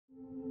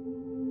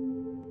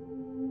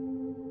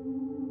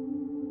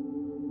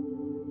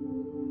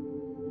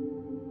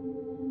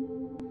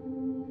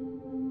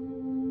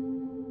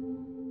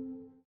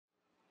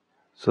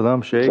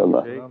Salam Shaykh.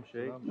 inshaAllah.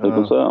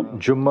 Alaikum salam.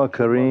 Jummah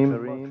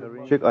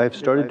Kareem. Shaykh, I've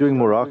started doing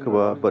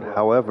muraqabah, but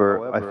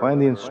however, I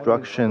find the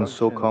instructions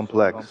so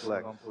complex.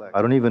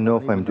 I don't even know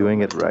if I'm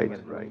doing it right.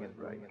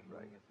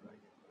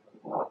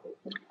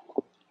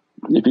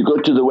 If you go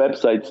to the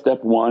website,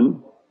 step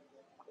 1,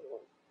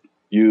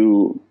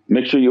 you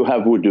make sure you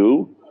have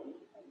wudu,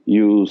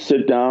 you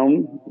sit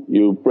down,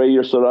 you pray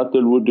your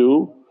salatul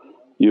wudu,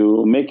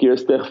 you make your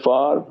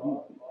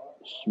istighfar,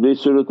 read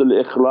Surat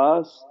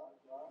al-Ikhlas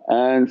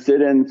and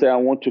sit and say, I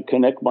want to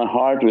connect my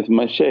heart with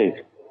my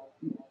shaykh.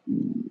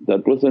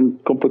 That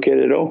wasn't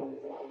complicated at all.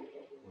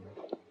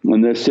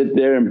 And then sit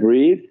there and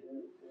breathe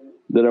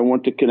that I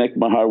want to connect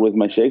my heart with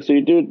my shaykh. So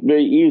you do it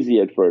very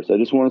easy at first. I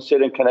just want to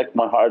sit and connect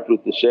my heart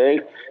with the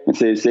shaykh and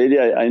say,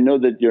 Sayyidi, I know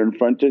that you're in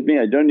front of me,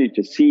 I don't need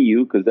to see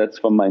you because that's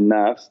from my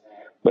nafs,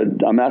 but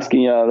I'm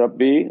asking Ya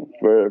Rabbi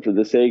for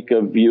the sake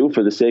of you,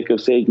 for the sake of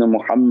Sayyidina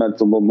Muhammad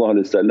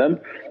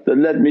that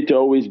let me to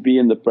always be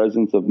in the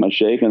presence of my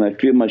shaykh, and I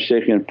feel my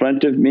shaykh in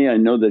front of me, I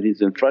know that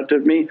he's in front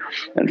of me,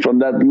 and from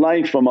that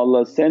light from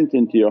Allah sent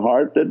into your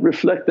heart, that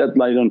reflect that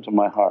light onto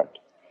my heart.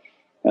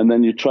 And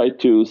then you try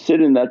to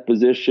sit in that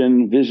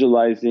position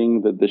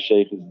visualizing that the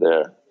shaykh is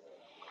there.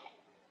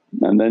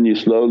 And then you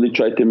slowly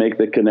try to make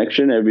the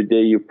connection, every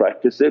day you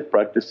practice it,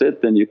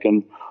 then you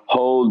can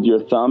hold your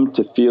thumb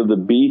to feel the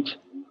beat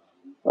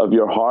of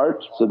your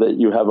heart so that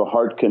you have a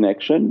heart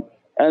connection.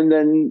 And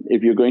then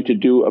if you're going to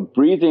do a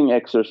breathing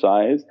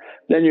exercise,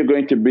 then you're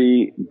going to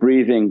be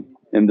breathing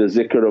in the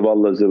zikr of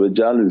Allah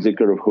and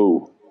zikr of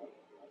who?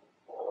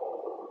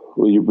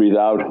 Will you breathe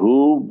out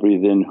who,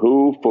 breathe in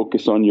who,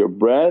 focus on your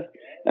breath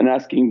and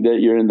asking that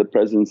you're in the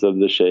presence of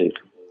the shaykh.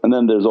 And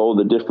then there's all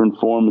the different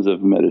forms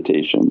of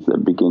meditations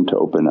that begin to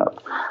open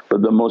up.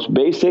 But the most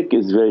basic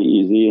is very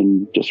easy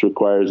and just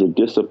requires a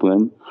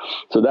discipline.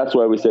 So that's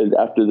why we said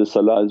after the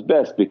salah is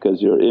best,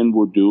 because you're in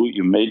wudu,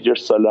 you made your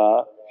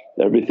salah,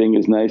 everything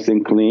is nice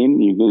and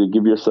clean, you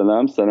give your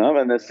salam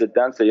and then sit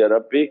down, say, Ya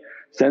Rabbi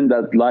send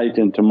that light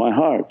into my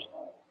heart.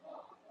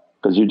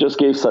 Because you just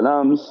gave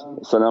salams,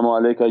 As-salaamu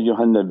alayka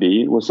ayyuhan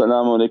nabi wa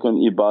salaamu alaykum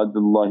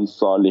ibadullahi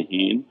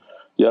saliheen.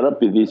 Ya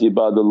Rabbi, these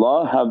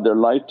ibadullah have their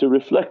light to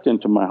reflect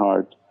into my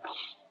heart,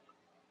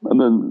 and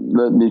then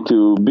let me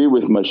to be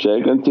with my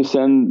shaykh and to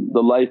send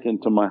the light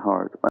into my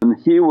heart, and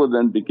he will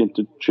then begin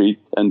to treat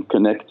and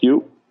connect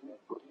you.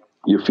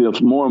 You feel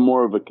more and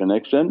more of a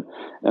connection,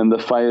 and the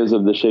fayaz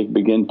of the shaykh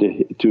begin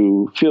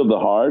to feel the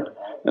heart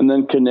and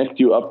then connect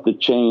you up the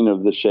chain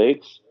of the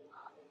shaykhs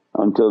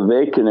until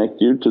they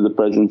connect you to the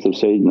presence of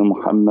Sayyidina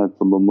Muhammad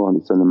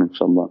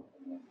inshaAllah.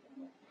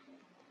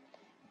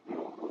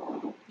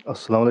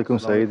 As-salamu alaykum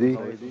Sayyidi.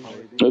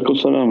 Alaikum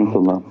salam wa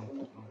rahmatullah.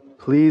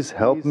 Please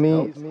help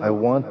me, I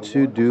want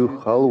to do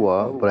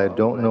khalwa but I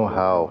don't know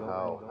how.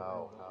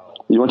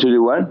 You want to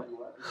do what?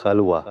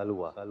 Khalwa.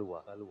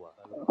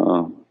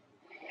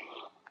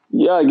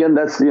 Yeah, again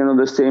that's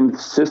the same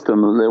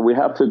system. We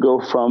have to go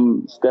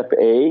from step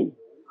A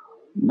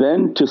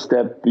then to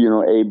step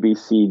A, B,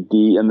 C,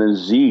 D and then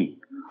Z.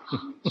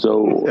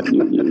 So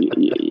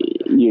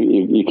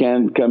you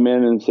can't come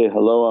in and say,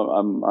 hello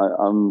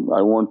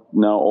I want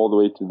now all the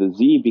way to the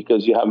Z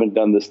because you haven't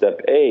done the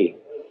step A.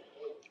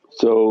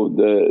 So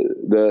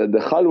the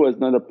khalwa is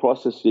not a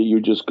process that you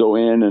just go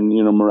in and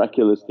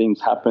miraculous things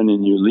happen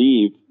and you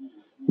leave.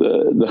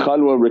 The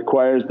khalwa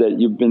requires that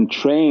you've been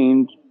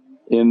trained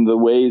in the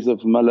ways of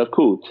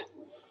malakut,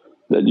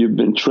 that you've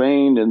been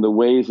trained in the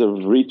ways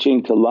of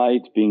reaching to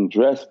light, being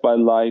dressed by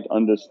light,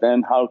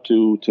 understand how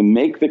to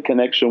make the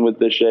connection with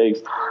the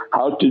shaykhs,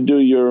 how to do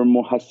your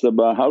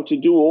muhasabah, how to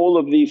do all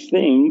of these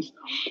things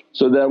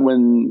so that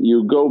when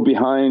you go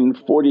behind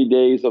 40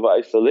 days of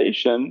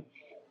isolation,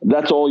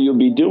 that's all you'll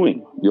be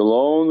doing. You'll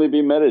only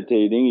be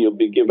meditating, you'll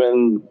be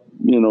given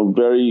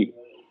very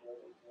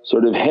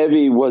sort of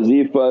heavy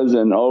wazifas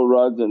and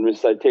awrads and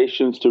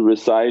recitations to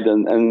recite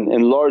and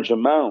in large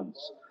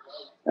amounts.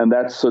 And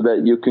that's so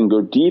that you can go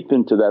deep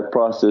into that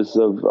process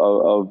of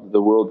the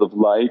world of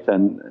light.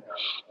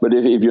 But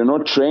if you're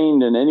not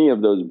trained in any of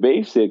those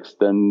basics,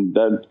 then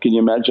can you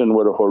imagine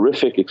what a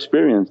horrific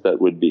experience that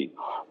would be.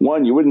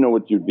 One, you wouldn't know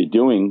what you'd be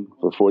doing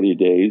for 40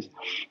 days.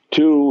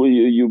 Two,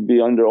 you'd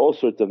be under all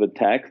sorts of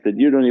attacks that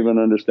you don't even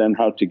understand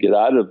how to get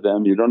out of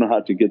them, you don't know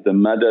how to get the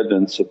madad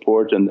and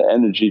support and the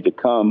energy to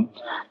come.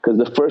 Because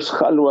the first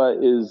khalwa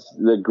is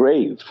the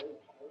grave.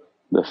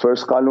 The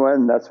first khalwa,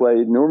 and that's why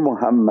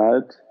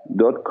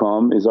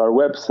nurmuhammad.com is our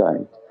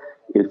website.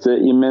 It's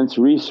an immense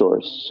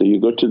resource. So you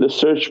go to the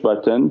search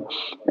button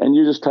and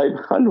you just type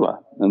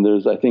khalwa, and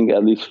there's I think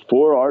at least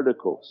 4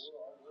 articles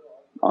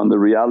on the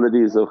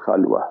realities of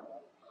khalwa.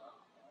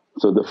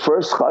 So the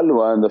first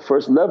khalwa and the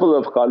first level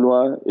of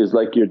khalwa is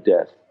like your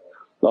death.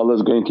 Allah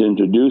is going to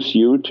introduce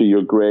you to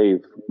your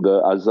grave,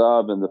 the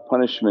azab and the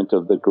punishment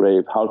of the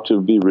grave, how to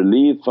be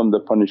relieved from the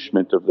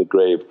punishment of the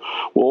grave.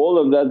 Well, all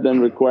of that then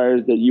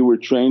requires that you were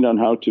trained on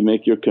how to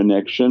make your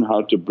connection,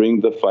 how to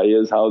bring the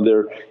fayaz, how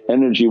their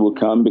energy will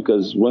come,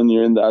 because when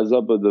you're in the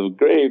azab of the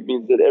grave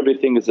means that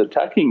everything is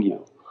attacking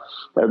you.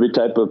 Every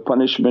type of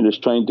punishment is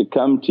trying to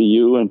come to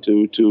you and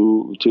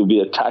to be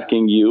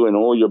attacking you and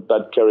all your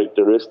bad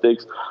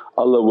characteristics.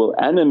 Allah will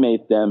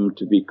animate them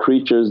to be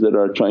creatures that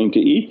are trying to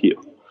eat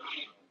you.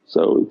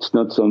 So it's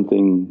not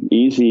something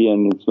easy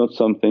and it's not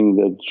something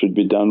that should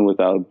be done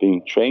without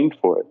being trained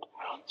for it.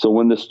 So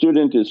when the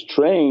student is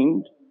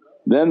trained,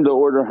 then the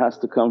order has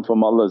to come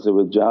from Allah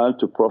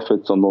to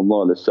Prophet,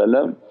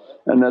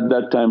 and at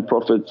that time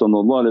Prophet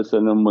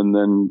will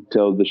then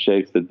tell the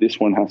shaykhs that this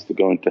one has to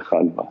go into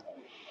khalwa,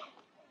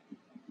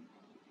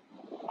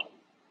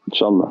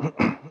 inshaAllah.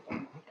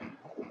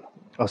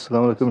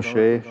 As-salamu alaykum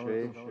Shaykh.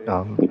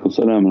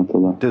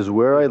 Does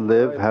where I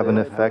live have an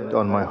effect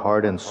on my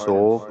heart and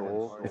soul?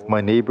 If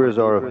my neighbors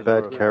are of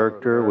bad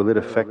character, will it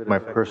affect my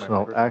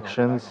personal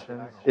actions?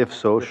 If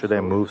so, should I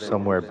move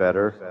somewhere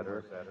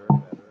better?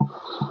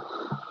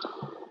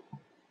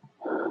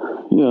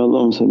 Ya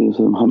Allahumma salli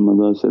ala Muhammad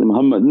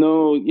Muhammad.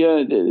 No,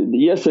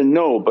 yes and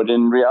no, but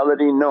in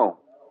reality no,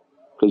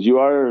 because you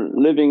are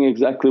living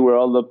exactly where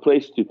Allah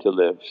placed you to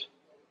live.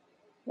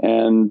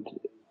 And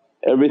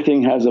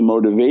everything has a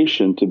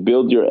motivation to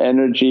build your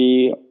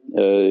energy.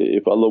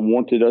 If Allah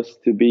wanted us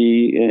to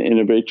be in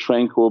a very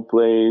tranquil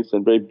place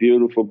and very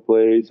beautiful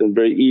place and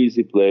very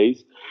easy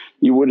place,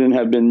 you wouldn't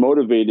have been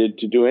motivated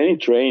to do any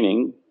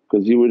training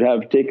because you would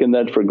have taken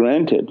that for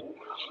granted.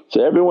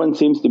 So everyone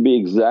seems to be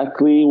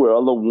exactly where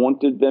Allah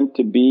wanted them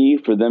to be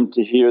for them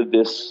to hear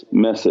this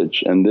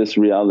message and this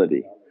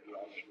reality.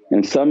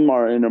 And some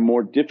are in a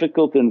more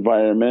difficult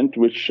environment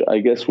which I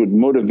guess would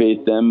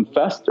motivate them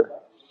faster,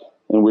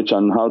 in which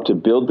on how to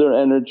build their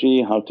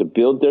energy, how to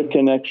build their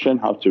connection,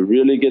 how to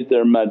really get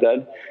their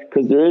madad,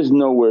 because there is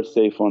nowhere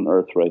safe on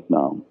earth right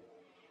now.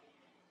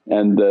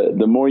 And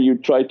the more you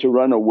try to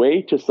run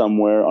away to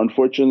somewhere,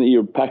 unfortunately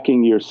you're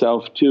packing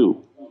yourself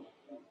too.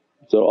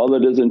 So Allah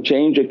doesn't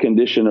change a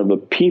condition of a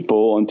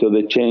people until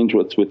they change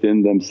what's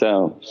within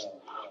themselves.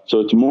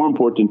 So it's more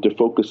important to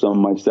focus on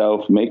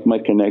myself, make my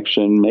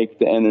connection, make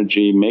the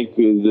energy, make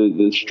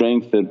the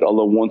strength that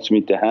Allah wants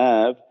me to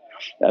have.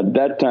 At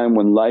that time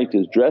when light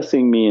is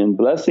dressing me and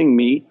blessing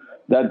me,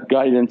 that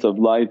guidance of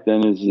light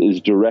then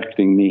is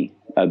directing me.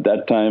 At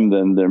that time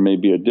then there may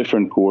be a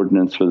different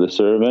coordinates for the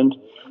servant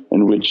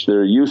in which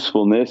their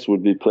usefulness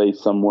would be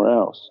placed somewhere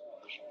else.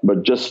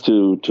 But just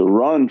to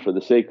run for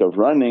the sake of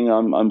running,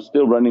 I'm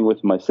still running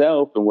with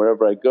myself, and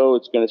wherever I go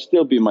it's going to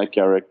still be my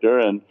character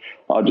and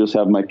I'll just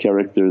have my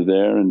character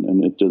there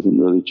and it doesn't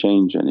really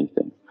change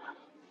anything.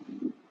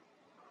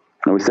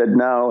 And we said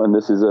now, and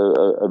this is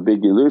a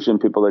big illusion,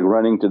 people like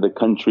running to the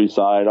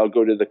countryside, I'll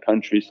go to the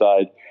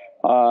countryside.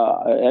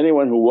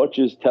 Anyone who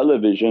watches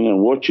television and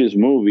watches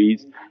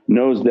movies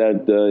knows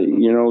that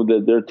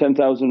that there are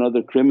 10,000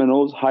 other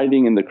criminals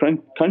hiding in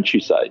the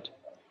countryside.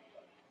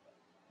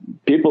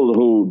 People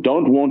who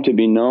don't want to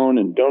be known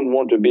and don't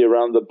want to be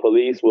around the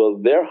police, well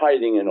they're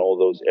hiding in all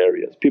those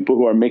areas. People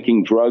who are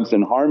making drugs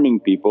and harming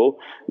people,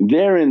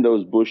 they're in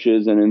those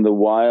bushes and in the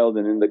wild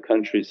and in the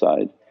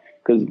countryside,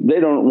 because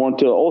they don't want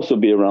to also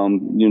be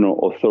around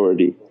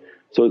authority.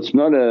 So it's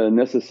not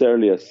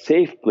necessarily a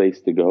safe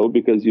place to go,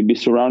 because you'd be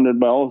surrounded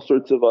by all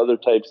sorts of other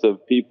types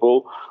of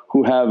people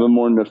who have a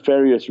more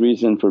nefarious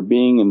reason for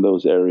being in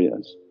those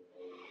areas.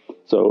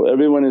 So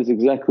everyone is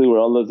exactly where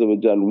Allah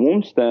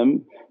wants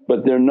them,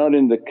 but they're not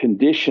in the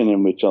condition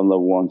in which Allah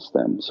wants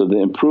them. So the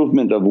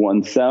improvement of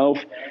oneself,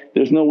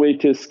 there's no way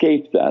to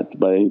escape that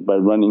by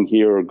running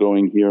here or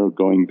going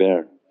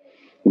there.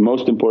 The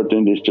most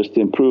important is just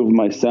to improve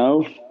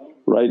myself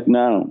right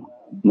now.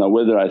 Now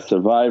whether I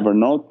survive or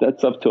not,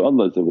 that's up to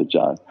Allah.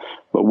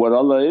 But what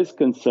Allah is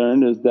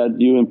concerned is that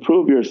you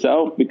improve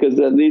yourself, because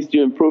at least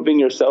you're improving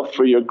yourself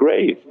for your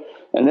grave.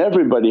 And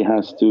everybody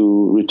has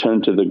to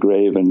return to the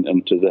grave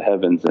and to the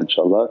heavens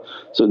inshaAllah.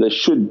 So they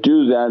should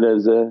do that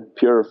as a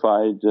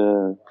purified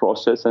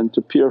process and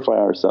to purify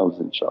ourselves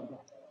inshaAllah.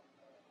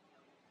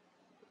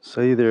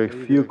 Sayyid, there are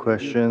a few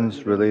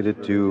questions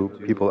related to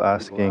people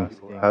asking,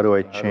 how do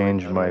I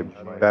change my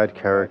bad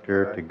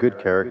character to good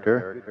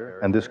character?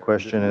 And this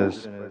question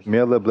is, may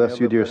Allah bless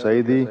you dear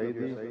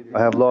Sayyidi, I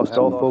have lost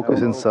all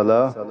focus in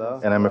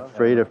salah and I'm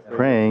afraid of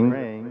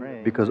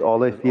praying because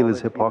all I feel is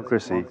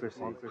hypocrisy.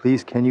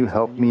 Please can you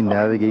help me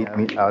navigate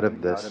me out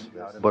of this?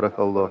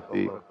 Barakallah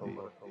fi.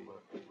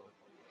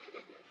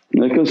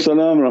 Alaikum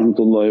salam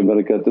rahmatullahi wa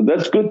barakatuh.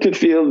 That's good to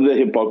feel the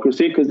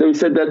hypocrisy, because we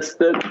said that's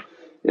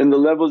in the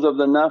levels of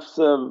the nafs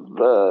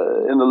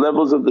in the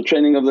levels of the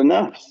training of the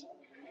nafs,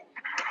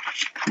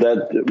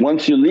 that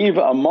once you leave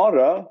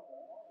amara,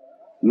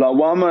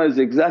 lawama is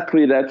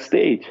exactly that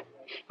state.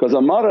 Because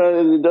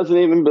amara doesn't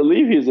even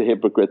believe he's a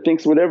hypocrite,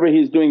 thinks whatever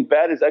he's doing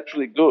bad is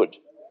actually good.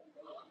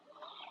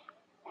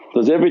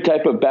 Does every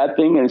type of bad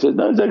thing and he says,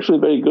 no, it's actually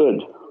very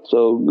good.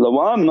 So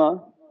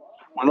lawama,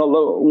 when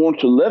Allah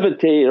wants to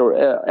levitate or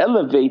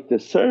elevate the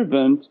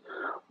servant,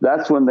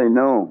 that's when they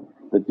know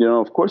that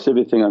of course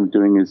everything I'm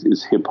doing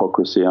is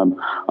hypocrisy.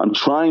 I'm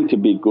trying to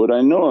be good,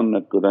 I know I'm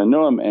not good, I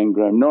know I'm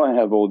angry, I know I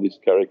have all these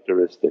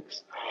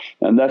characteristics,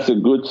 and that's a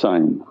good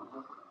sign.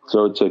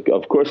 So it's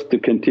of course to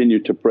continue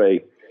to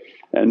pray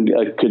and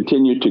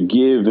continue to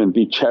give and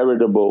be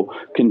charitable,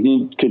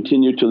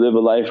 continue to live a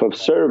life of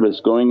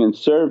service, going and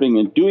serving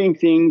and doing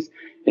things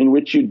in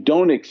which you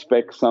don't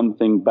expect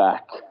something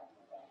back.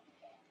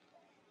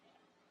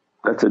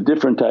 That's a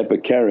different type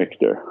of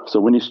character. So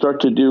when you start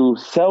to do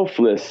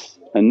selfless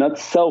and not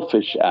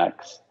selfish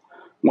acts,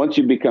 once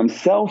you become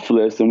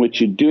selfless in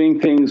which you're doing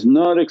things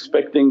not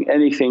expecting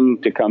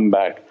anything to come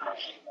back.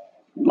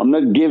 I'm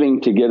not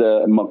giving to get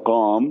a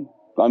maqam,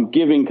 I'm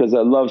giving because I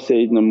love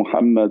Sayyidina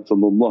Muhammad.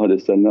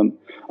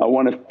 I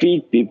want to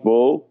feed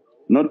people,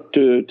 not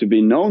to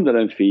be known that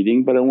I'm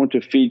feeding, but I want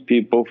to feed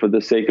people for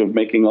the sake of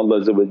making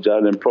Allah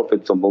and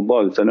Prophet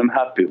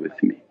happy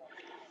with me.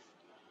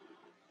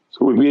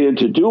 So we begin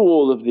to do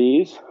all of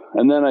these,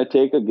 and then I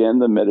take again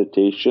the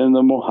meditation,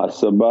 the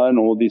muhasabah and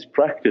all these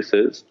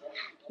practices.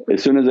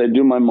 As soon as I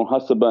do my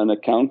muhasabah and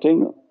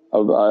accounting,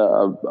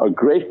 a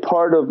great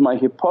part of my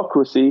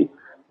hypocrisy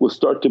will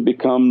start to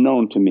become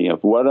known to me,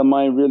 of what am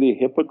I really a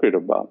hypocrite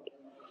about?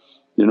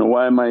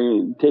 Why am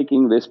I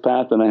taking this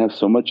path and I have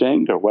so much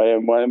anger? Why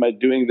am I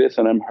doing this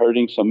and I'm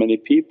hurting so many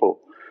people?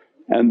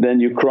 And then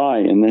you cry,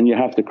 and then you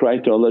have to cry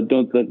to Allah,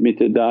 don't let me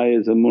to die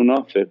as a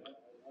munafiq.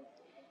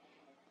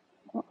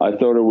 I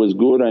thought it was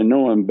good, I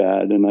know I'm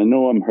bad and I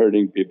know I'm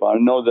hurting people, I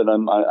know that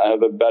I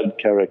have a bad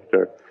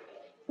character.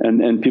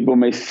 And people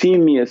may see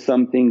me as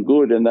something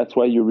good, and that's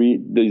why you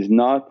read these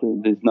Naat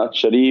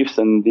Sharifs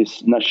and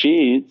these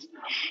nasheeds,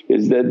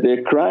 is that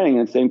they're crying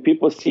and saying,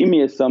 people see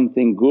me as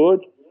something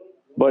good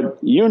but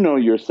you know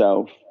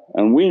yourself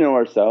and we know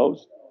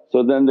ourselves.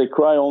 So then they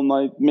cry all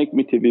night, make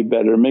me to be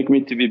better, make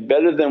me to be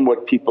better than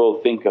what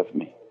people think of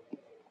me.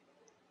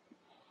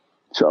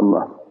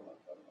 InshaAllah.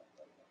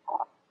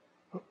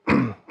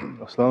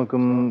 As-salamu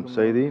alaykum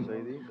Sayyidi.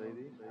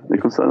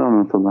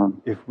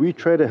 If If we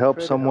try to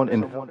help someone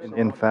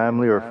in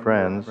family or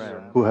friends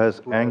who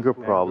has anger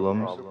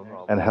problems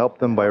and help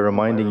them by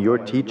reminding your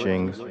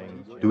teachings,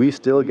 do we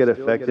still get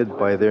affected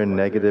by their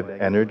negative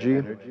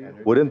energy?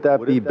 Wouldn't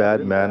that be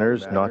bad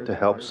manners not to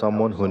help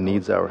someone who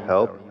needs our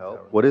help?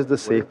 What is the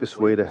safest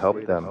way to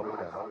help them?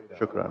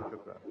 Shukran.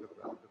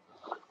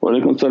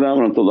 Walaikum salam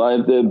wa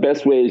rahmatullah. The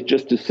best way is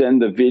just to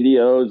send the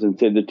videos and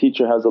say the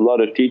teacher has a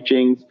lot of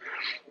teachings,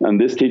 and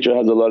this teacher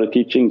has a lot of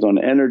teachings on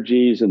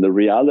energies and the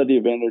reality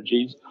of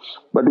energies.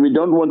 But we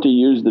don't want to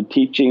use the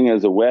teaching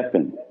as a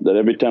weapon, that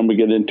every time we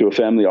get into a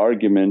family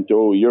argument,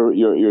 oh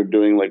you're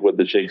doing like what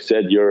the shaykh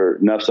said, you're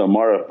nafs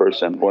amara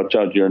person, watch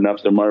out, you're a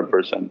nafs amara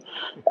person.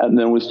 And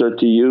then we start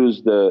to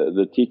use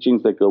the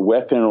teachings like a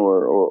weapon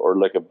or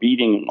like a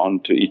beating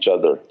onto each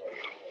other.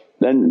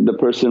 Then the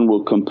person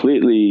will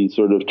completely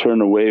sort of turn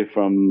away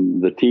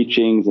from the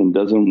teachings and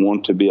doesn't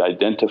want to be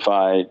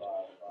identified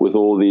with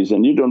all these.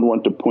 And you don't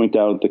want to point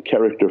out the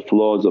character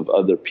flaws of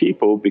other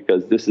people,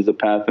 because this is a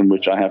path in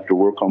which I have to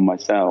work on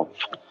myself.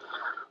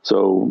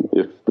 So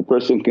if the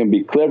person can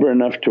be clever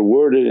enough to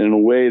word it in a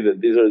way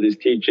that these are these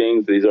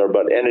teachings, these are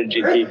about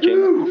energy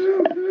teachings.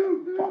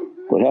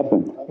 What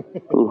happened?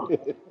 Ooh.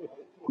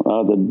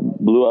 Wow, that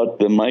blew out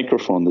the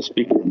microphone, the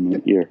speaker in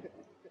my ear.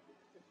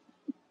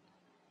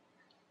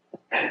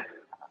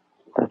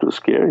 That was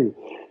scary.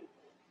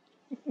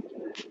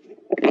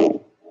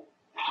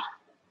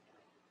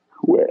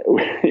 Where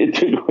it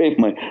took away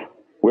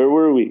where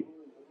were we?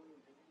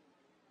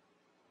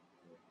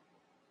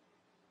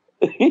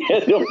 Yeah,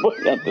 don't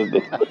point out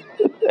the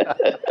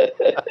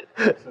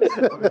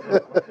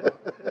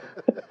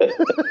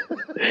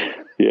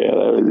Yeah,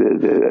 that was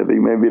it. I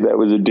think maybe that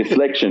was a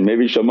deflection.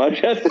 Maybe Shamash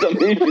had some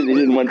issues he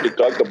didn't want to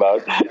talk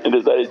about and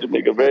decided to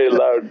make a very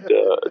loud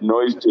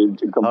noise to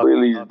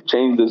completely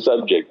change the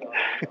subject.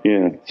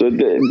 Yeah. So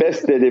the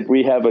best that if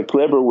we have a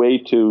clever way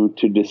to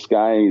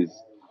disguise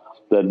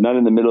that, not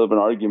in the middle of an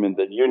argument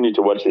that you need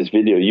to watch this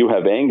video, you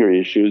have anger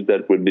issues,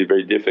 that would be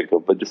very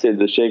difficult. But to say to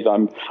the shaykh,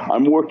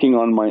 I'm working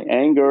on my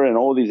anger and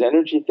all these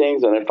energy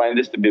things and I find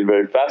this to be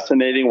very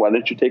fascinating, why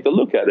don't you take a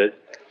look at it?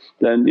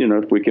 Then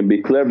if we can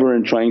be clever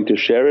in trying to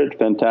share it,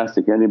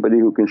 fantastic. Anybody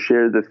who can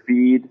share the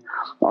feed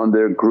on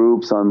their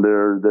groups, on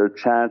their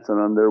chats and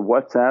on their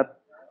WhatsApp,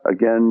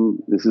 again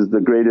this is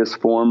the greatest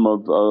form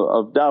of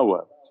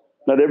dawah.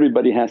 Not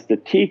everybody has to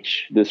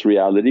teach this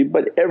reality,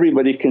 but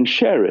everybody can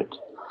share it.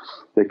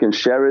 They can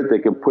share it, they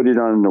can put it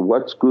on the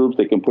WhatsApp groups,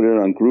 they can put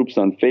it on groups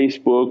on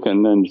Facebook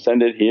and then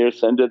send it here,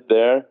 send it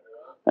there.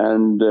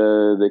 And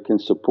they can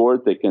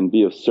support, they can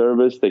be of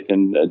service, they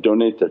can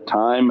donate their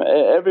time.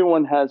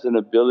 Everyone has an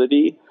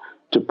ability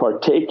to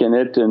partake in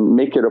it and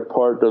make it a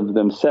part of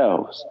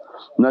themselves.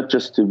 Not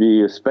just to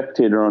be a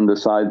spectator on the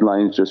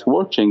sidelines just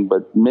watching,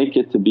 but make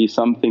it to be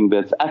something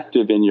that's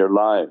active in your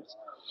lives.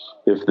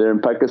 If they're in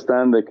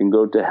Pakistan, they can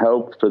go to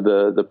help for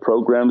the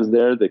programs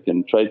there, they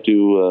can try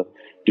to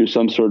do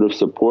some sort of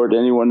support.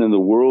 Anyone in the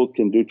world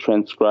can do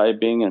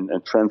transcribing and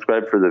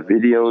transcribe for the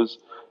videos.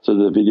 So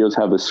the videos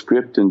have a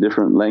script in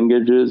different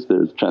languages,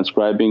 there's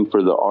transcribing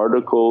for the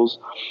articles.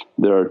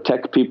 There are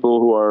tech people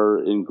who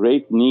are in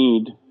great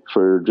need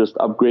for just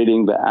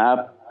upgrading the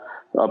app,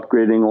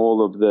 upgrading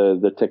all of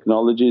the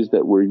technologies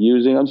that we're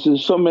using.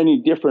 There's so many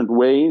different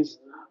ways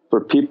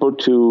for people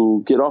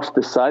to get off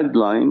the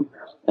sideline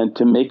and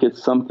to make it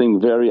something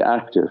very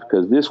active,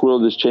 because this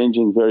world is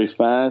changing very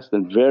fast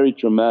and very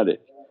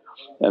dramatic.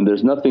 And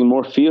there's nothing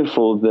more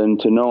fearful than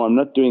to know I'm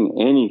not doing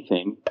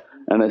anything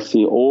and I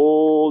see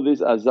all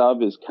this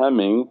azab is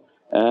coming,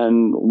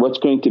 and what's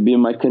going to be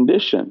my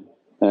condition?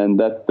 And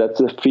that's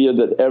a fear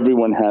that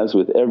everyone has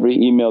with every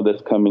email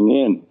that's coming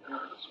in.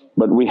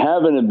 But we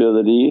have an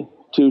ability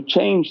to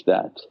change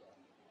that.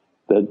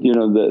 That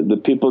the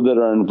people that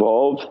are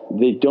involved,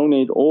 they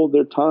donate all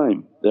their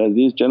time. There are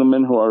these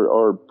gentlemen who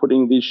are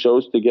putting these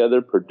shows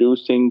together,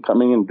 producing,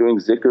 coming and doing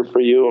zikr for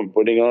you and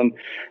putting on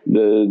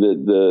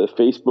the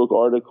Facebook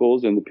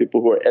articles, and the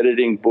people who are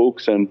editing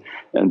books and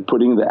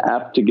putting the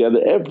app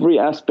together. Every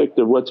aspect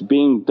of what's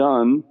being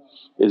done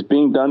is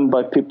being done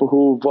by people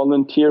who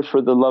volunteer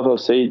for the love of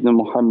Sayyidina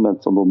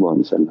Muhammad.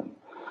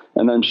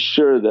 And I'm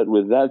sure that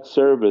with that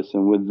service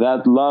and with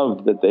that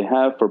love that they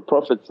have for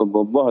Prophet,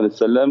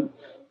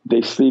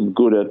 they sleep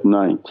good at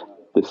night.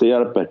 They say, Ya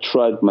Rabbi, I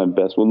tried my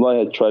best,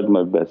 wallahi I tried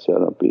my best, Ya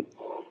Rabbi.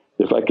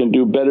 If I can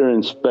do better,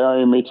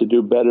 inspire me to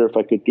do better. If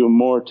I could do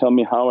more, tell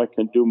me how I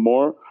can do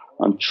more.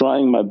 I'm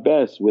trying my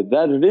best. With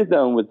that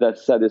rida and with that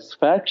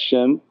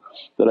satisfaction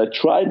that I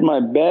tried my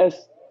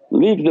best,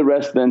 leave the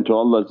rest then to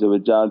Allah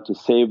to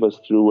save us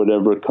through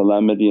whatever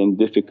calamity and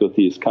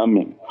difficulty is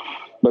coming.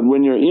 But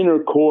when your inner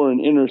core and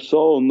inner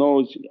soul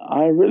knows,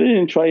 I really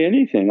didn't try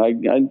anything, I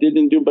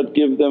didn't do but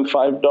give them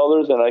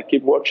 $5 and I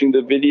keep watching the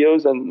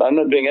videos and I'm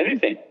not doing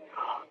anything.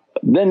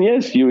 Then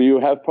yes, you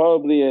have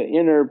probably an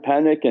inner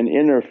panic and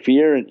inner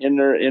fear and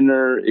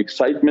inner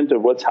excitement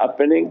of what's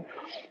happening,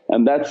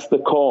 and that's the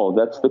call.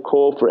 That's the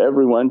call for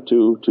everyone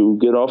to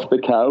get off the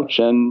couch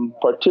and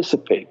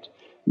participate.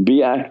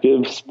 Be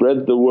active,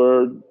 spread the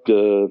word,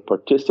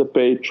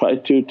 participate, try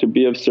to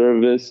be of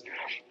service,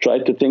 try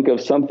to think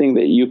of something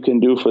that you can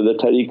do for the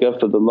tariqah,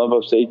 for the love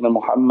of Sayyidina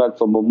Muhammad,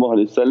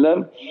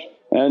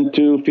 and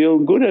to feel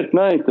good at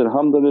night.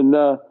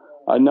 Alhamdulillah,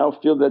 I now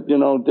feel that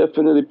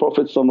definitely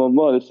Prophet's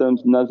nazar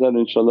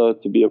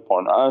inshaAllah to be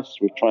upon us.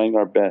 We're trying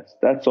our best.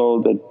 That's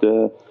all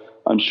that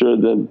I'm sure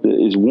that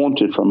is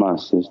wanted from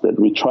us, is that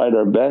we tried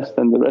our best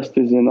and the rest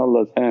is in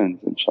Allah's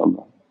hands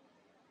inshaAllah.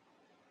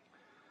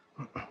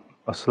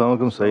 As-salamu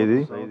alaykum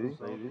Sayyidi.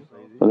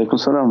 Walaykum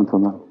salam wa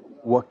rahmatullah.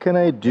 What can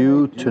I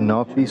do to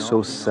not be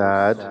so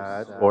sad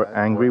or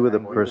angry with a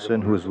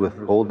person who is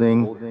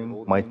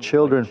withholding my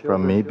children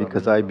from me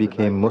because I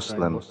became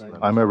Muslim?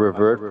 I'm a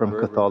revert from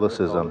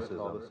Catholicism.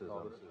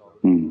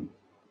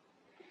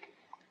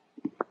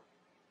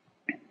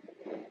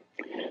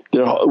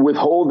 They're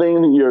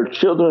withholding your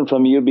children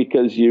from you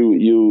because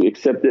you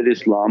accepted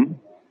Islam.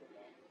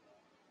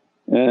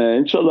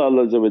 InshaAllah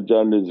Allah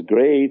is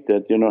great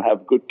that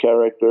have good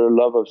character,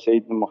 love of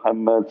Sayyidina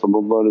Muhammad,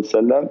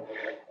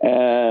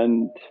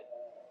 and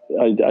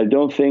I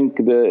don't think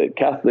the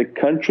Catholic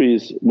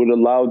countries would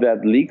allow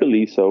that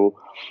legally. So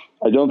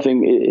I don't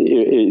think,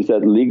 is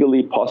that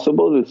legally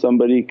possible that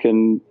somebody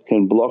can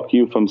block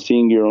you from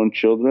seeing your own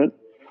children?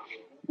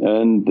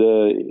 And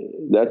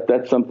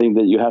that's something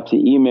that you have to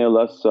email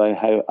us, so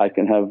I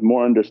can have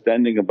more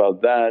understanding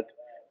about that.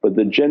 But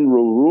the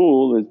general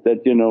rule is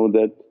that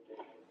that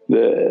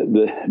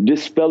the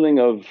dispelling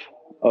of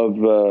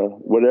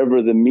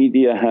whatever the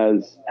media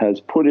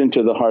has put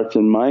into the hearts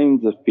and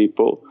minds of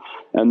people,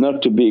 and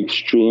not to be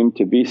extreme,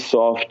 to be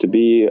soft, to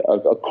be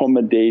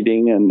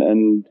accommodating,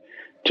 and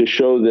to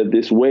show that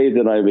this way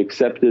that I've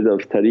accepted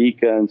of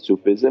tariqah and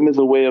Sufism is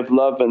a way of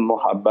love and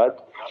muhabbat.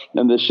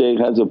 And the shaykh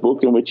has a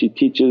book in which he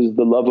teaches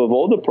the love of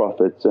all the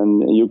Prophets,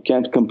 and you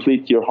can't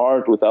complete your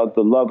heart without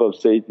the love of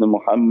Sayyidina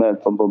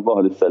Muhammad.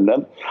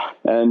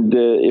 And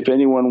if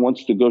anyone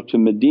wants to go to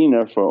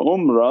Medina for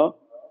umrah,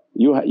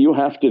 you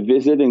have to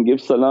visit and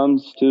give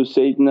salams to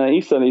Sayyidina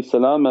Isa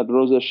at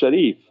Rawza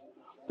Sharif,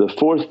 the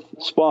fourth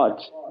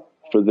spot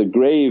for the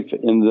grave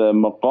in the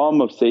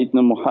maqam of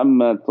Sayyidina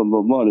Muhammad.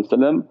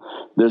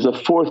 There's a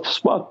fourth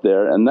spot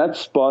there, and that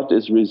spot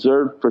is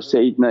reserved for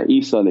Sayyidina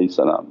Isa.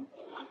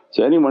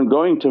 So anyone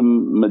going to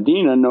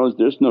Medina knows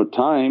there's no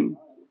time,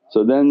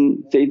 so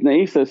then Sayyidina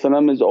Isa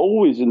is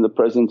always in the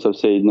presence of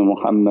Sayyidina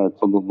Muhammad.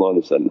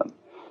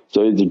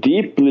 So it's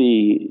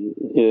deeply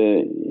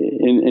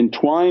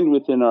entwined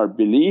within our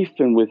belief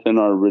and within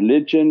our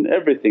religion,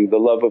 everything, the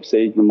love of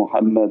Sayyidina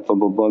Muhammad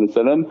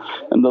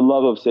and the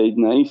love of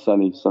Sayyidina Isa.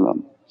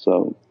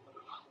 So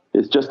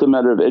it's just a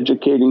matter of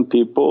educating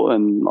people,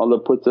 and Allah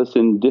puts us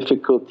in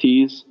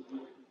difficulties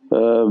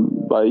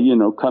by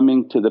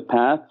coming to the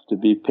path, to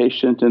be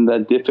patient in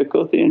that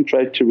difficulty and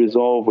try to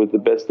resolve with the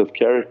best of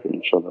character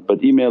inshaAllah.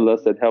 But email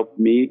us at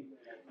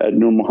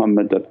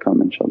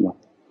helpme@nurmuhammad.com inshaAllah.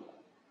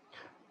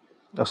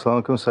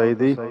 As-salamu alaykum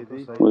Sayyidi.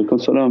 Walaykum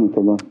salam wa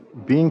rahmatullah.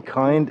 Being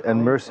kind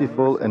and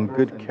merciful and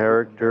good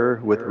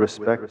character with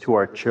respect to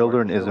our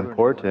children is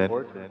important,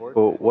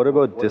 but what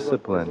about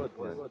discipline?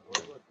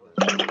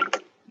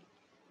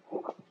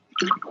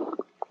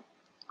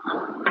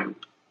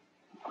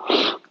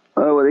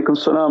 Walaykum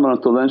salam wa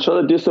rahmatullah.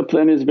 InshaAllah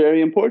discipline is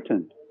very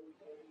important.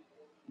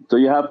 So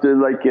you have to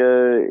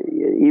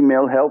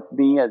email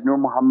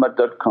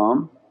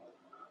helpme@nurmuhammad.com,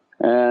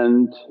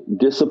 And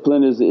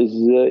discipline is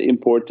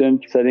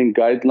important, setting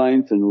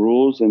guidelines and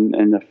rules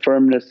and a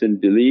firmness in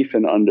belief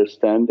and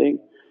understanding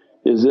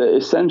is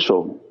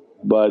essential.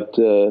 But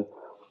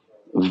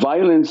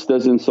violence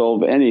doesn't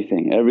solve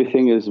anything,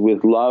 everything is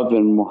with love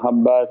and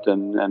muhabbat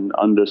and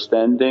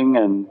understanding,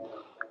 and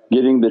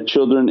getting the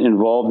children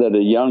involved at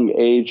a young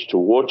age to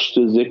watch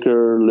the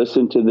zikr,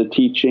 listen to the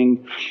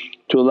teaching,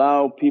 to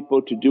allow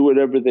people to do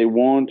whatever they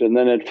want, and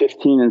then at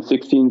 15 and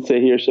 16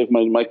 say, here Shaykh,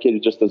 my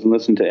kid just doesn't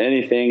listen to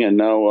anything and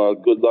now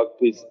good luck,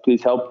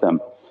 please help them.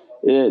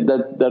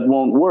 That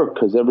won't work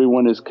because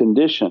everyone is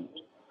conditioned.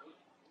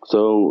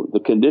 So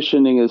the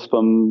conditioning is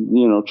from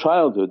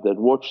childhood, that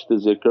watch the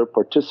zikr,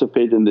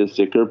 participate in this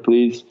zikr,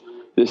 please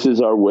this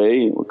is our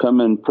way, come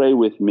and pray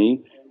with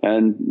me,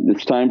 and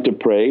it's time to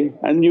pray,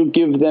 and you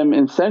give them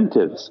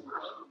incentives.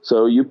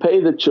 So you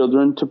pay the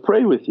children to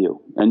pray with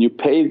you, and you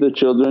pay the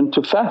children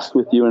to fast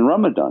with you in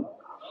Ramadan.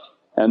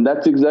 And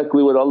that's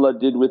exactly what Allah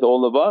did with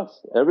all of us.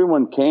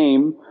 Everyone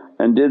came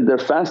and did their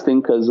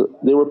fasting because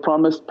they were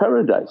promised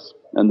paradise,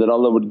 and that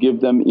Allah would give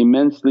them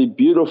immensely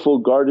beautiful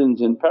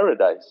gardens in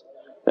paradise.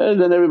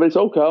 And then everybody says,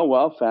 okay, well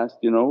I'll fast,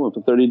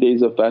 for 30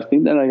 days of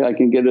fasting, then I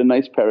can get a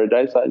nice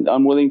paradise,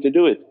 I'm willing to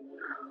do it.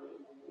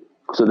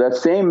 So that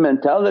same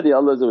mentality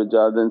Allah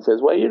then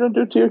says, why you don't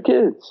do it to your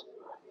kids?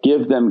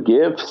 Give them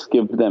gifts,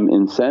 give them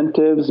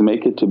incentives,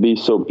 make it to be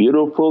so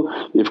beautiful.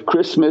 If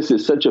Christmas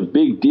is such a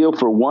big deal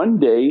for one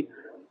day,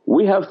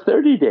 we have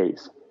 30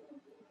 days.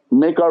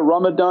 Make our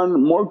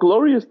Ramadan more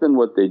glorious than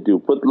what they do.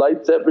 Put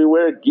lights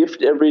everywhere,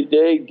 gift every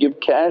day,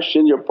 give cash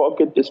in your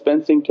pocket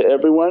dispensing to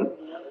everyone.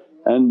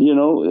 And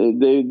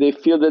they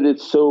feel that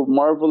it's so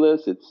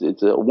marvellous,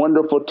 it's a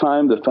wonderful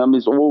time, the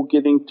family's all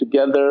getting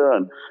together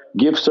and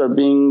gifts are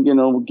being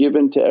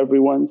given to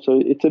everyone.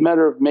 So it's a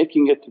matter of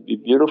making it to be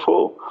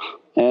beautiful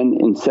and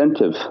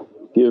incentive.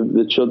 Give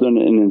the children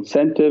an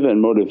incentive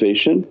and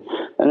motivation,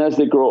 and as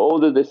they grow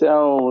older they say,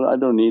 oh I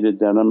don't need it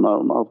then,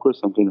 of course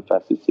I'm going to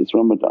fast, it's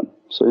Ramadan.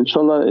 So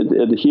inshaAllah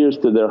it adheres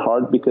to their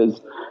heart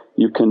because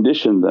you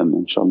condition them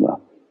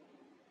inshaAllah.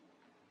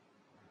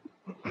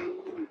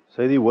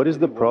 Sayyidi, what is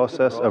the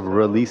process of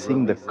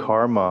releasing the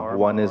karma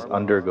one is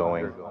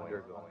undergoing?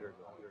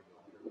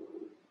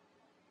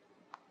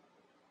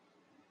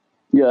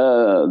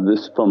 Yeah,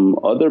 this from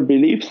other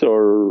beliefs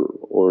or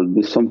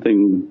this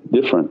something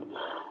different?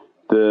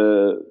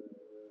 The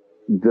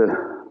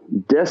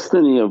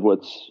destiny of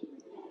what's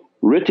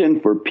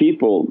written for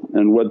people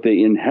and what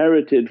they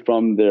inherited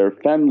from their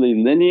family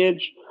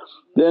lineage,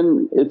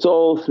 then it's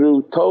all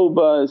through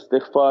tawbah,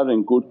 istighfar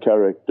and good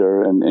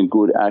character and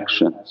good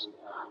actions.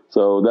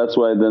 So that's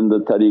why then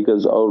the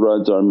tariqahs,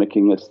 awrads are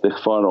making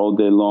istighfar all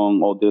day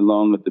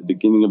long at the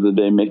beginning of the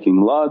day, making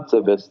lots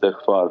of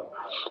istighfar.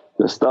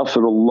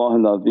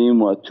 Astaghfirullah al-azim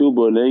wa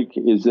atubu ilayk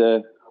is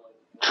a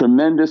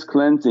tremendous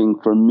cleansing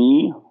for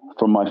me,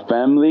 for my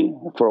family,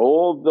 for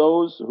all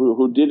those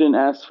who didn't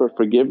ask for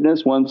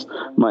forgiveness. Once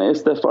my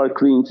istighfar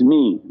cleans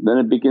me, then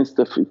it begins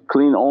to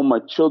clean all my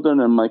children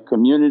and my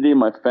community,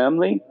 my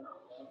family.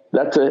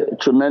 That's a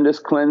tremendous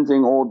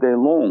cleansing all day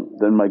long.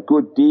 Then my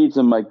good deeds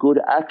and my good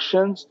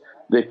actions,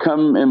 they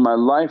come in my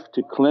life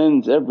to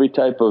cleanse every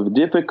type of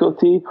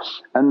difficulty,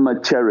 and my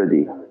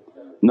charity.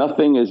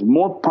 Nothing is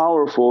more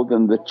powerful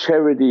than the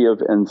charity of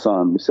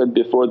insan. We said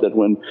before that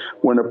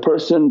when a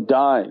person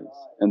dies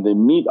and they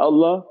meet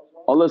Allah,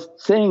 Allah's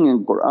saying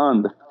in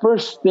Qur'an, the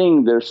first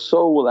thing their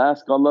soul will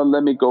ask, Allah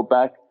let me go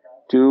back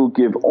to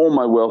give all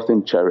my wealth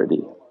in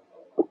charity.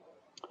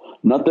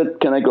 Not that,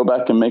 can I go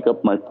back and make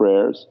up my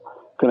prayers?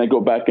 Can I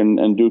go back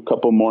and do a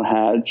couple more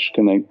hajj?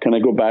 Can I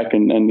go back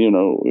and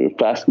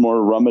fast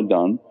more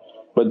Ramadan?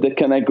 But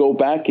can I go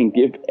back and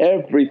give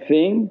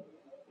everything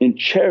in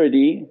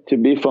charity to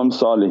be from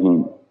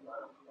salihin?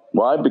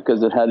 Why?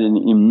 Because it had an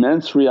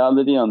immense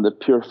reality on the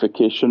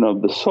purification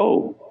of the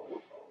soul.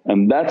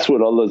 And that's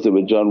what Allah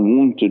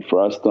wanted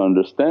for us to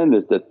understand,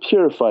 is that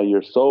purify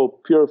your soul,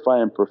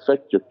 purify and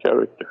perfect your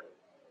character.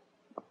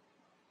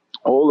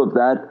 All of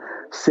that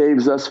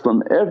saves us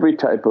from every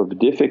type of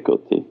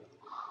difficulty.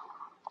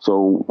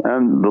 So,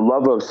 and the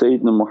love of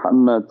Sayyidina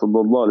Muhammad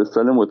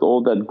with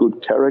all that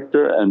good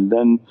character, and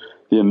then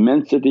the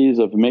immensities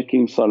of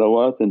making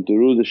salawat and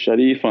durood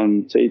al-sharif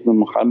on Sayyidina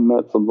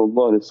Muhammad,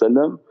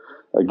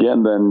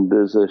 again then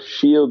there's a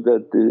shield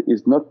that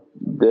is not,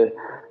 the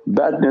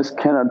badness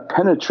cannot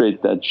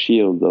penetrate that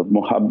shield of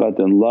muhabbat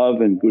and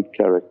love and good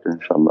character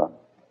inshaAllah.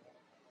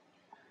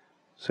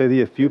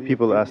 Sayyidi, a few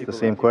people ask the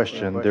same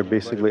question. They're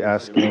basically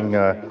asking,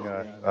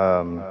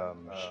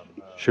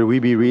 should we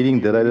be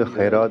reading Dalail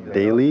al-Khairat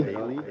daily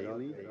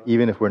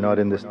even if we're not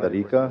in this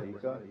tariqah?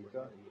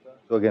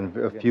 So again,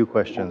 a few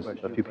questions,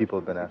 a few people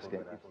have been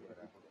asking.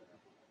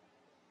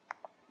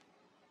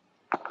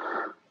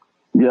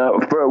 Yeah,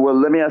 well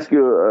let me ask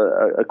you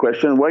a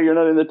question, why you're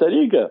not in the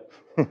tariqah?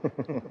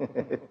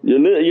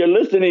 You're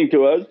listening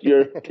to us,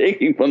 you're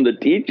taking from the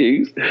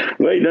teachings,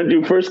 why don't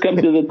you first come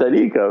to the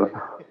tariqah?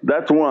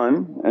 That's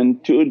one.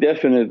 And two,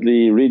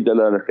 definitely read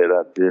Dalal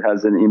al-Khairat. It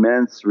has an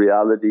immense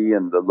reality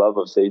and the love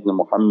of Sayyidina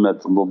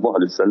Muhammad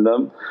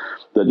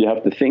that you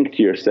have to think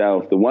to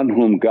yourself, the one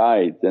whom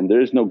guides, and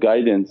there is no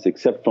guidance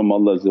except from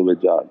Allah.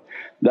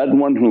 That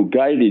one who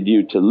guided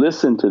you to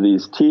listen to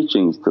these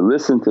teachings, to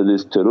listen to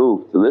this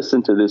turuq, to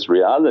listen to this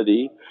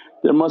reality,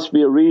 there must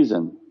be a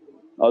reason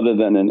other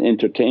than an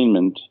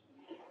entertainment.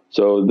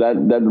 So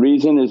that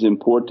reason is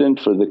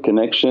important for the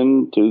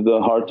connection to the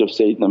heart of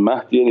Sayyidina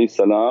Mahdi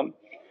salam.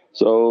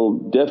 So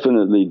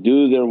definitely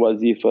do their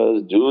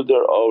wazifas, do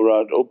their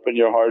awrad, open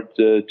your heart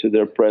to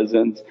their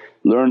presence,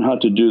 learn how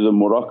to do the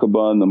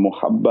muraqabah and the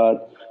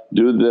muhabbat,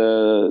 do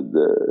the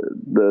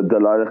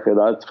dalal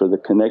khairat for the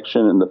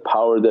connection and the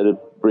power that it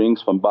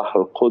brings from Bahr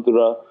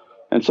al-Qudra.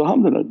 And so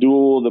alhamdulillah, do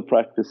all the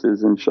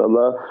practices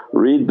inshaAllah.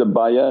 Read the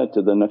baya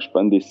to the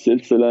Naqshbandi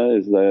silsila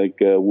is like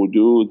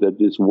wudu, that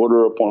is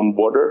water upon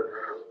water,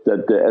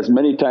 that as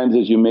many times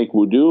as you make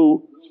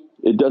wudu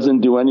it doesn't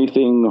do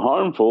anything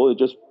harmful, it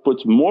just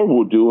puts more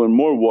wudu and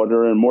more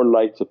water and more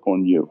lights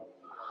upon you.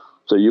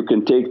 So you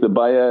can take the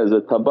baya as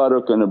a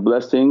tabarruk and a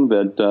blessing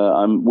that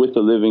I'm with a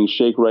living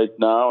shaykh right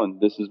now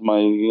and this is my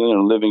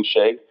living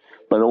shaykh,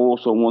 but I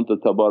also want the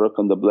tabarruk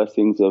and the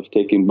blessings of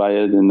taking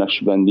baya in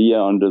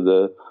Naqshbandiya under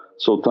the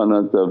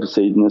sultanate of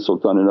Sayyidina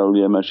Sultan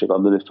al-Awliya Shaykh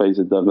Abdul Faiz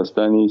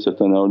al-Daghlastani,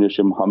 Sultan al-Awliya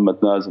Shaykh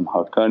Muhammad Nazim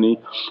Haqqani,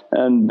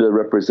 and the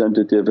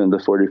representative and the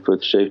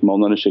 45th Shaykh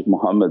Mawlana Shaykh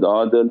Muhammad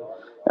Adil,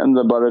 and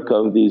the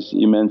barakah of these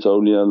immense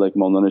awliya like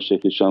Mawlana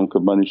Shaykh Hisham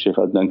Kabani, Shaykh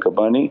Adnan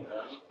Kabani,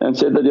 and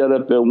said that, Ya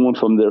Rabbi, I want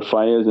from their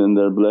fires and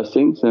their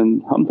blessings,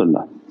 and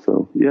alhamdulillah.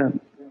 So yeah.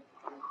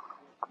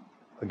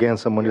 Again,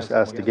 someone just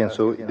asked again,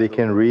 so they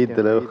can read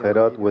Dalal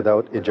Khairat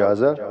without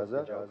ijazah?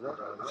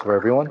 It's for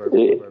everyone?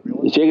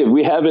 Shaykh,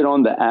 we have it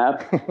on the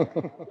app,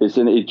 it's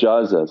an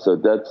ijazah. So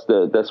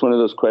that's one of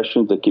those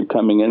questions that keep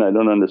coming in, I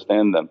don't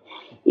understand them.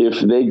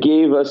 If they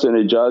gave us an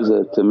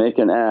ijazah to make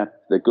an app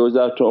that goes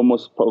out to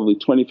almost probably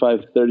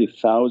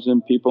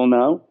 25,000-30,000 people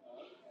now,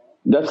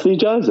 that's the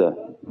ijazah.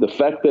 The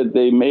fact that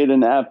they made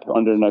an app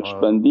under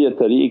Naqshbandiya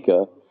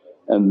tariqah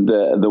and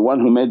the one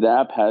who made the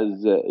app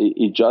has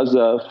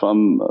ijazah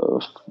from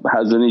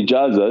has an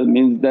ijazah,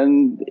 means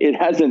then it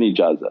has an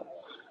ijazah.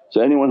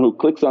 So anyone who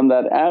clicks on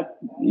that app,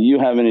 you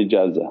have an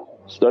ijazah,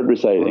 start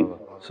reciting.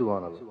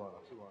 Subhanallah.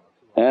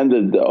 And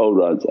the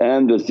awrads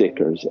and the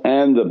zikrs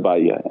and the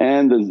baya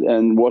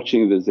and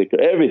watching the zikr,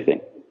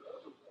 everything.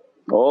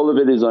 All of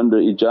it is under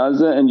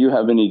ijazah and you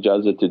have an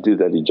ijazah to do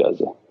that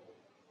ijazah.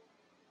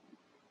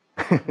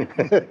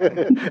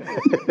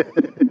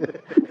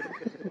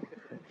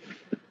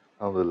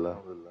 Alhamdulillah.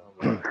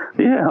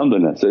 Yeah,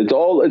 alhamdulillah. So it's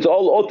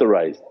all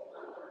authorized.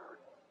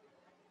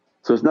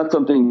 So it's not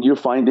something you're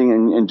finding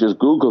and just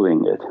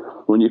googling it.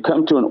 When you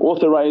come to an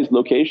authorized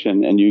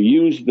location and you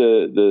use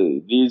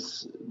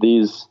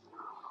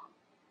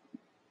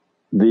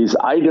these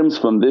items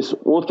from this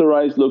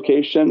authorized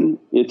location,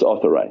 it's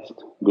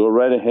authorized. Go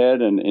right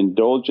ahead and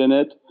indulge in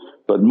it.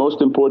 But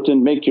most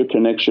important, make your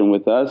connection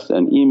with us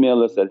and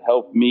email us at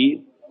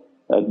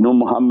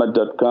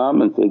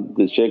helpme@nurmuhammad.com and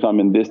say, Shaykh, I'm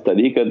in this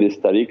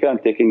tariqah, I'm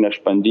taking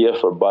Naqshbandiya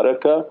for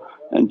barakah,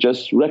 and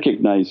just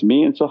recognize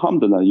me. And so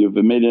alhamdulillah, you've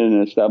made it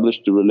and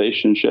established a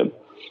relationship,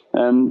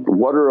 and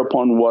water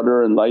upon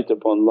water and light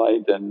upon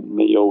light, and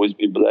may you always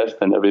be blessed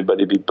and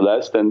everybody be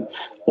blessed. And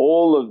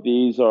all of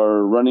these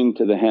are running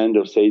to the hand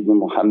of Sayyidina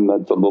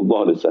Muhammad.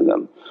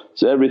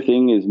 So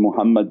everything is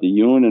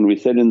Muhammadiyun, and we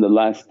said in the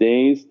last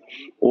days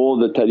all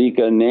the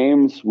tariqah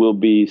names will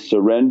be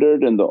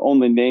surrendered and the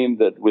only name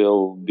that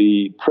will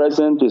be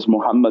present is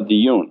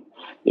Muhammadiyun.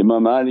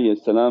 Imam Ali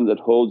that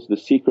holds the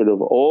secret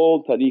of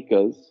all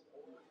tariqahs,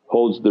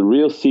 holds the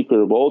real secret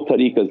of all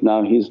tariqahs.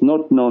 Now he's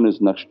not known as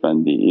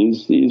Naqshbandi,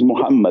 he's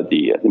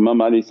Muhammadi.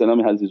 Imam Ali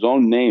has his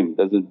own name,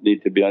 doesn't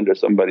need to be under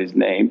somebody's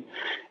name.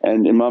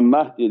 And Imam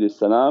Mahdi is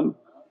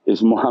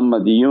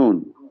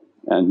Muhammadiyun,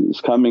 and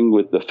he's coming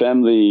with the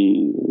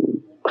family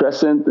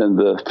crescent and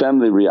the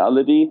family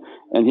reality,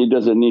 and he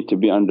doesn't need to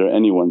be under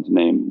anyone's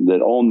name,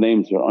 that all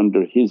names are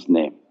under his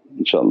name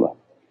inshaAllah.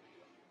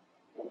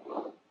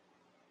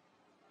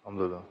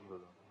 Alhamdulillah.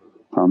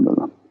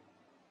 Alhamdulillah.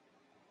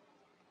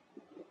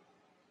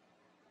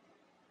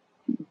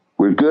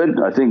 We're good.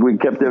 I think we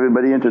kept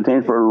everybody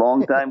entertained for a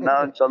long time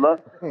now inshaAllah.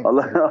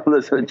 Allah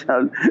bless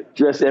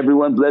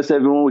everyone, bless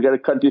everyone. We got to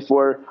cut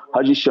before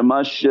Haji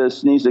Shamash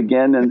sneezes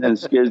again and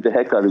scares the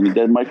heck out of me.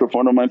 That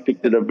microphone of mine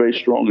picked it up very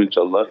strong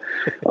inshaAllah.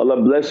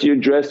 Allah bless you,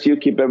 dress you,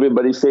 keep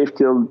everybody safe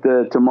till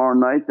tomorrow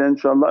night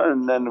inshaAllah,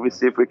 and then we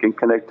see if we can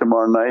connect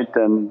tomorrow night.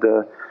 And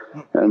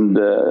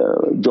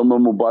Jummah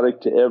Mubarak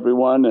to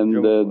everyone,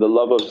 and the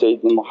love of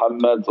Sayyidina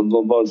Muhammad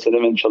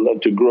inshaAllah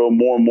to grow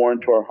more and more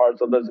into our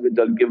hearts. Allah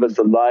give us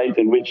the light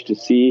in which to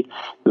see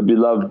the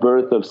beloved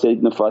birth of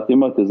Sayyidina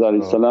Fatima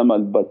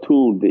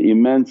al-Batul, the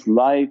immense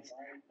light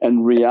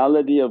and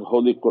reality of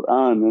Holy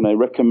Qur'an. And I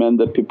recommend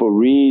that people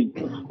read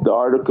the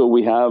article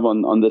we have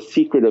on the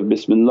secret of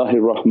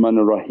Bismillahir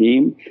Rahmanir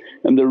Rahim,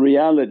 and the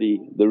reality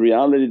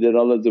that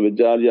Allah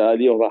Ya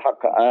Ali wa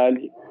haqqa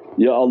Ali,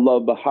 Ya Allah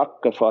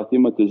bihaqqa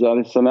Fatima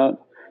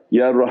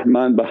Ya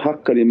Rahman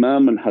bihaqq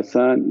al-Imam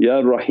al-Hasan, Ya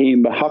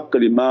Rahim bihaqq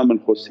al-Imam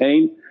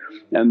al-Husayn.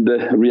 And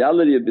the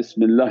reality of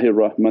Bismillahir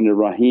Rahmanir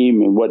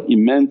Rahim and what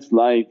immense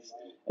lights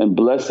and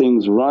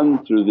blessings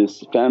run through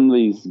this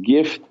family's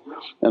gift,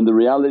 and the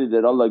reality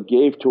that Allah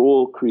gave to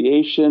all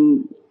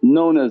creation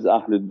known as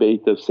Ahlul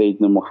Bayt of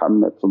Sayyidina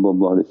Muhammad,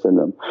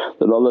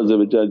 that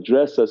Allah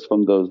dress us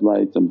from those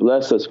lights and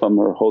bless us from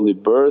her holy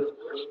birth,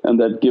 and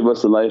that give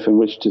us a life in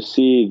which to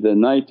see the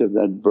night of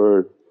that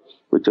birth,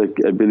 which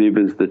I believe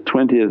is the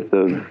 20th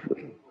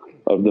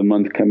of the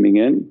month coming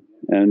in.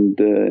 And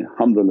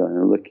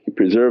alhamdulillah, Allah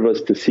preserve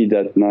us to see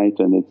that night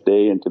and its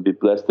day and to be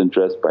blessed and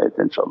dressed by it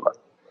inshaAllah.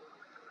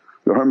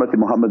 Bi hurmati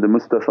Muhammad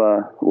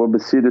al-Mustafa wa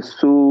basiri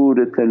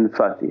Surat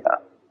al-Fatiha.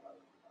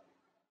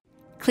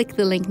 Click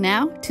the link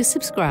now to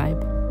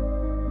subscribe.